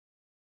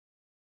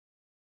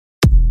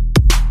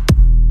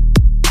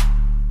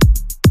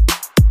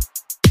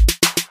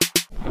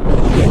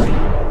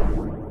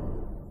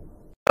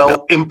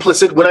Now,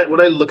 implicit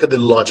when I look at the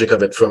logic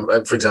of it, from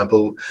for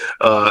example,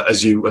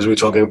 as we were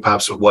talking,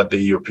 perhaps what the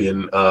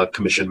European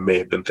Commission may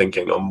have been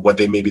thinking, or what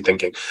they may be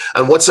thinking,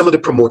 and what some of the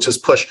promoters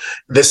push,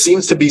 there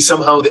seems to be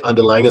somehow the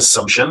underlying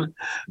assumption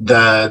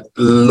that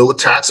low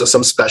tax or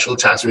some special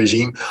tax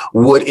regime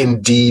would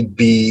indeed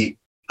be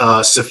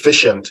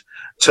sufficient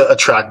to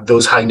attract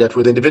those high net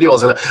worth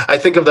individuals. And I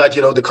think of that,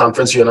 the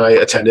conference you and I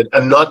attended,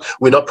 and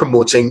we're not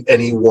promoting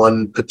any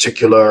one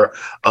particular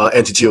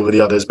entity over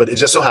the others, but it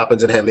just so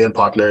happens in Henley and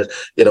Partners,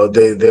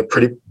 they're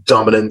pretty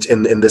dominant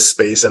in this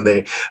space, and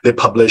they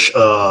publish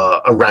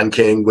a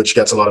ranking which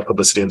gets a lot of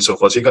publicity and so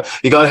forth. So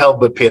you got to help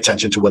but pay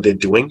attention to what they're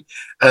doing.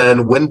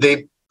 And when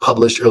they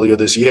published earlier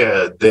this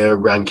year their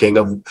ranking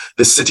of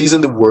the cities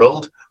in the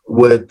world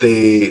with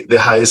the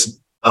highest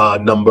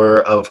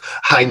number of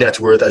high net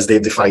worth, as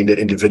they've defined it,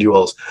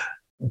 individuals,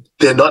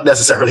 they're not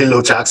necessarily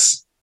low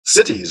tax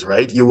cities,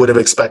 right? You would have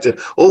expected,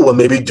 oh, well,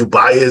 maybe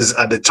Dubai is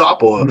at the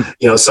top, or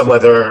some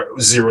other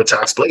zero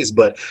tax place.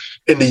 But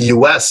in the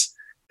US,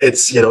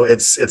 it's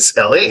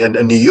LA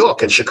and New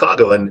York and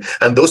Chicago, and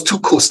those two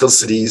coastal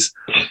cities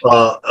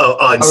are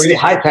really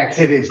high tax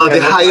cities. Are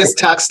the highest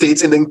tax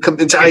states in the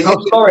entire union.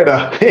 It's not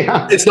Florida.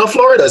 Yeah. It's not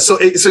Florida. So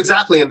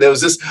exactly. And there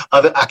was this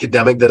other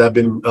academic that I've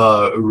been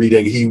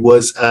reading. He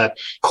was at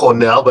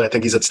Cornell, but I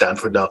think he's at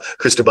Stanford now,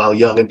 Christobal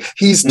Young, and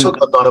he's took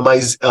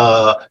anonymized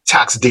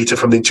tax data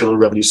from the Internal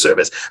Revenue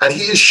Service, and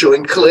he is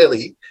showing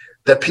clearly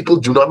that people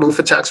do not move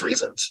for tax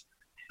reasons.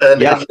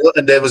 And,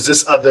 and there was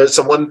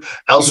someone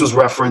else was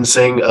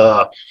referencing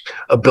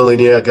a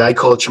billionaire, a guy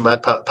called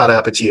Chamath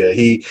Palihapitiya.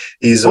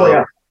 He's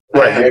right.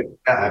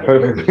 I've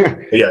heard of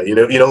him. Yeah, you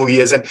know who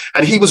he is,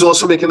 and he was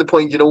also making the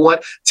point. You know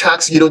what?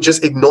 Tax,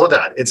 just ignore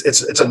that.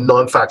 It's a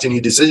non-factor in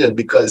your decision,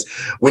 because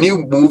when you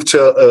move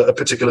to a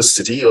particular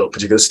city or a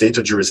particular state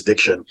or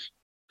jurisdiction,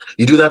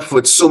 you do that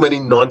with so many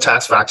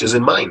non-tax factors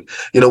in mind.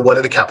 What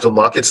are the capital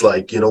markets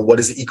like? What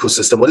is the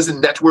ecosystem? What is the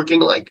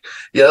networking like?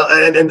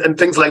 And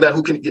things like that.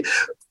 Who can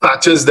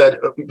factors that,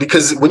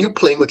 because when you're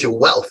playing with your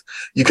wealth,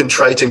 you can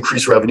try to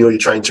increase revenue, or you're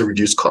trying to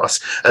reduce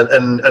costs,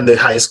 and the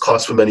highest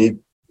cost for many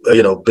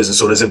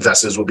business owners,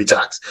 investors, will be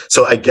tax.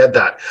 So I get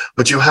that,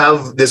 but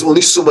there's only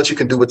so much you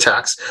can do with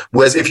tax.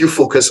 Whereas if you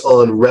focus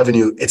on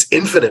revenue, it's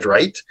infinite,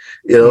 right?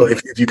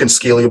 If you can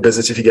scale your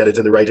business, if you get it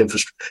in the right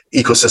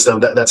ecosystem,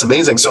 that's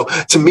amazing. So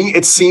to me,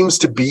 it seems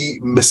to be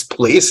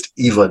misplaced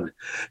even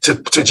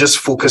to just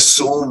focus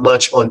so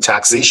much on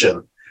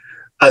taxation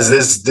as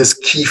this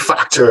key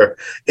factor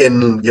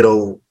in,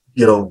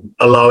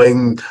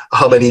 allowing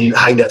how many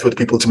high net worth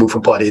people to move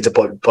from point A to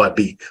point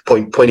B,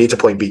 point A to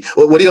point B.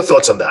 What are your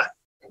thoughts on that?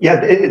 Yeah,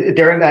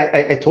 Darren,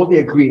 I totally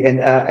agree,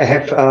 and I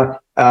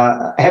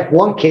have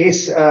one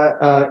case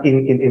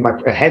in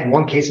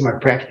my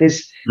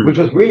practice, which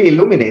was really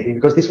illuminating,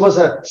 because this was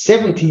a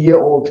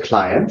 70-year-old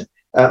client,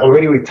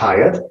 already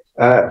retired,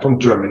 from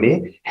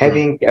Germany,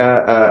 having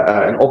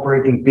an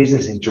operating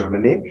business in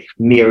Germany,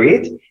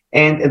 married.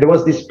 And there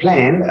was this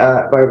plan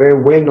by a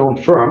very well-known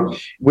firm,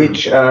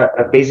 which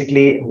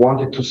basically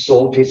wanted to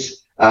solve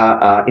his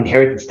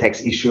inheritance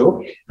tax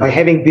issue by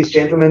having this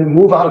gentleman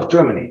move out of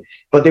Germany.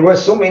 But there were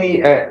so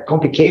many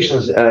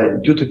complications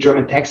due to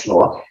German tax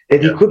law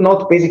that he could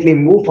not basically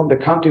move from the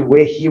country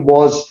where he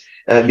was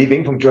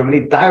living, from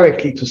Germany,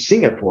 directly to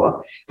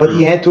Singapore. But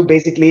he had to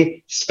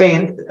basically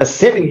spend a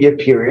 7-year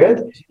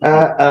period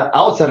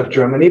outside of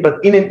Germany,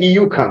 but in an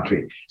EU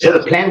country. So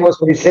the plan was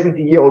for this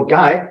 70-year-old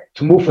guy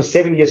to move for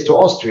 7 years to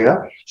Austria,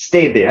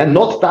 stay there,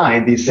 not die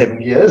in these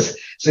 7 years.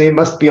 So he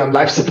must be on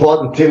life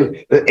support until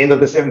the end of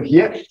the 7th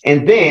year,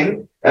 and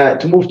then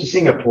to move to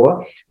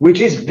Singapore, which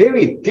is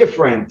very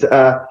different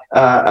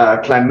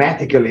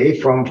climatically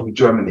from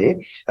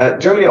Germany.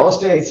 Germany,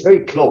 Austria, it's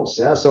very close.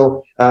 Yeah?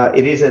 So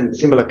it is a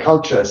similar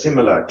culture,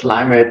 similar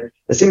climate,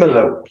 a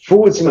similar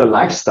food, similar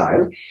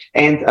lifestyle.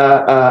 And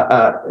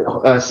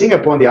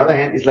Singapore, on the other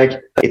hand, is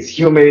like, it's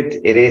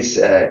humid. It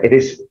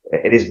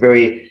is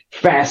very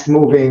fast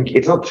moving.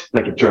 It's not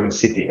like a German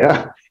city.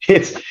 Yeah?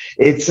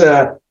 It's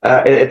a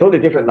totally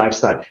different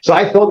lifestyle. So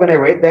I thought, when I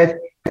read that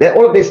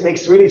all of this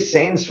makes really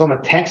sense from a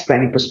tax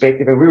planning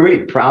perspective, and we're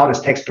really proud as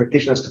tax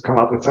practitioners to come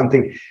up with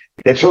something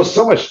that shows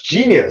so much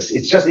genius.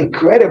 It's just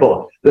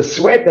incredible, the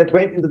sweat that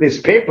went into this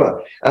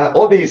paper.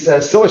 All these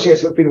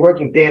associates who've been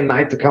working day and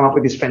night to come up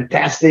with this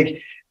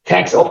fantastic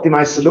tax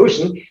optimized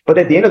solution. But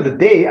at the end of the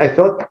day, I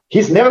thought,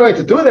 he's never going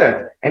to do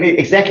that. And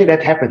exactly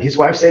that happened. His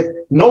wife said,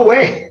 no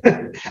way,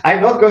 I'm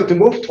not going to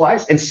move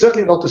twice, and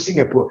certainly not to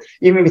Singapore.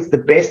 Even if it's the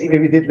best, even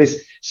if we did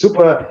this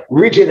super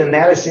rigid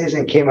analysis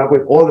and came up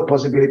with all the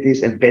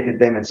possibilities and vetted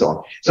them and so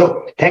on.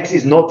 So tax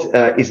is not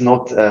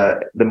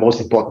the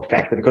most important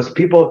factor, because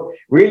people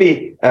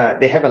really,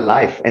 they have a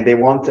life, and they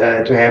want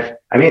to have,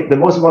 the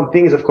most important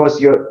thing is, of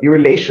course, your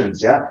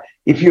relations. Yeah.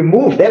 If you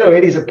move, that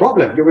already is a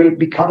problem. You will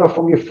be cut off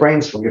from your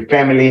friends, from your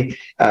family.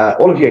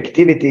 All of your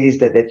activities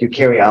that you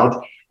carry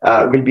out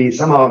will be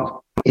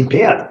somehow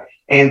impaired.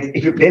 And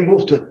if you then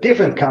move to a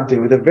different country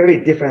with a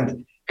very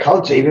different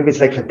culture, even if it's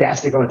like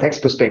fantastic from a tax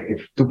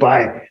perspective,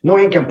 Dubai, no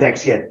income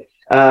tax yet,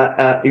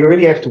 you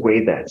really have to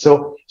weigh that.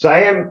 So So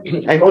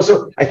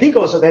I think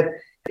also that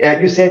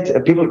you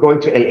said people going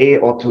to LA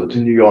or to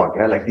New York,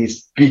 like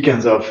these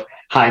beacons of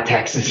high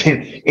taxes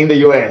in the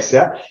US.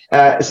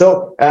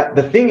 So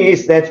the thing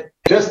is that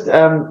just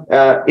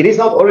it is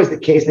not always the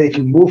case that if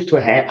you move to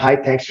a high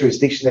tax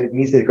jurisdiction, that it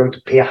means that you're going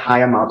to pay a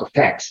high amount of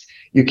tax.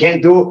 You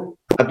can do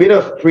a bit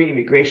of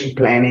pre-immigration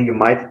planning. You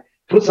might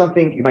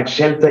you might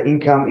shelter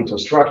income into a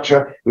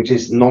structure which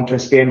is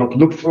non-transparent, not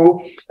looked through,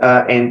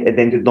 and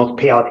then do not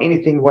pay out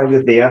anything while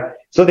you're there.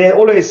 So they're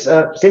always,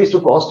 same is true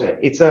for Austria.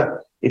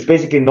 It's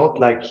basically not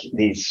like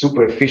the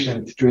super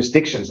efficient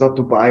jurisdictions, not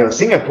Dubai or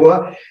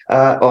Singapore,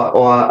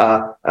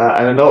 or I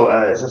don't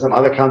know, some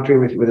other country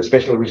with a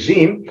special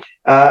regime.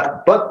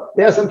 But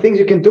there are some things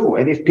you can do.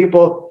 And if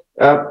people,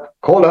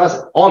 call us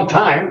on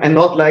time and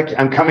not like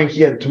I'm coming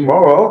here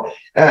tomorrow,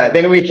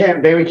 then we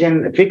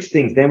can fix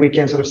things. Then we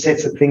can sort of set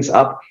things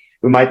up.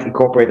 We might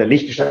incorporate a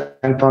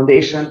Liechtenstein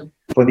foundation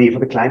for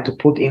the client to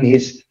put in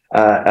his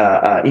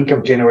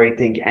income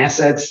generating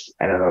assets,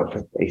 I don't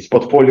know, his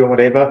portfolio,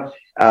 whatever,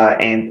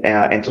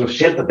 and sort of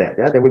shelter that.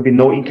 Yeah? There will be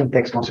no income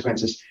tax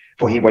consequences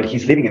for him while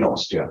he's living in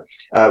Austria.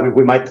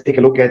 We might take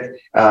a look at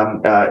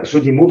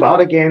should he move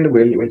out again.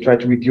 We'll try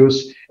to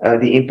reduce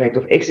the impact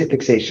of exit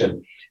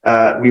taxation.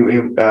 We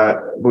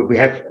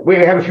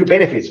have a few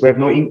benefits. We have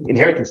no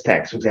inheritance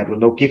tax, for example,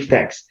 no gift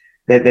tax.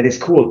 That is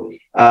cool.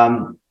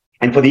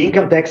 And for the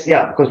income tax,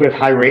 because we have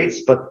high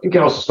rates, but you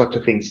can also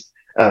structure things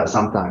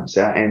sometimes.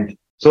 And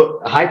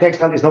so high tax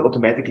country is not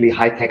automatically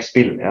high tax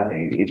bill.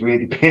 It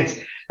really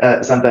depends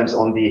sometimes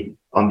on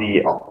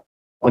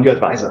your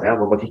advisor,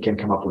 what he can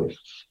come up with.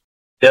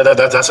 Yeah,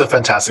 that's a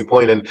fantastic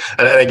point. And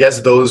I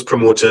guess those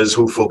promoters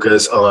who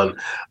focus on,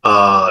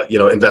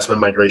 investment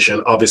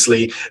migration,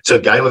 obviously to a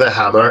guy with a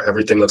hammer,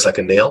 everything looks like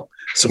a nail.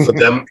 So for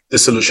them, the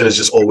solution is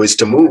just always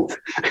to move.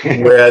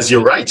 Whereas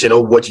you're right,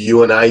 what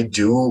you and I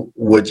do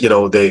with,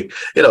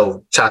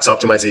 tax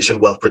optimization,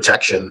 wealth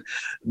protection,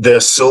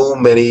 there's so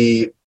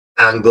many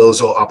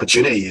angles or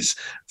opportunities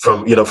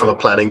from a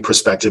planning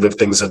perspective if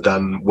things are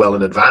done well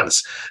in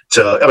advance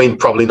to,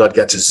 probably not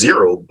get to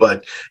zero,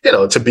 but,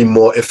 to be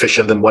more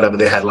efficient than whatever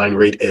the headline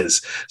rate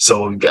is.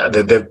 So yeah,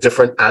 they're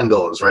different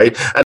angles, right?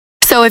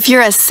 So if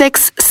you're a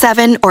 6,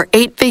 7, or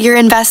 8-figure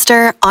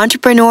investor,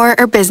 entrepreneur,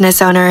 or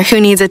business owner who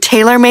needs a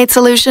tailor-made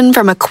solution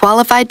from a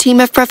qualified team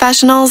of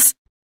professionals,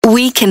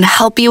 we can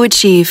help you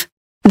achieve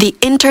the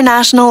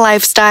international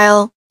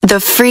lifestyle, the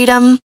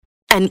freedom,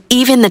 and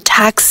even the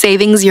tax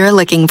savings you're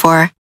looking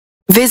for.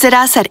 Visit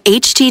us at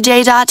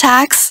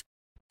htj.tax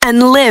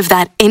and live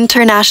that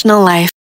international life.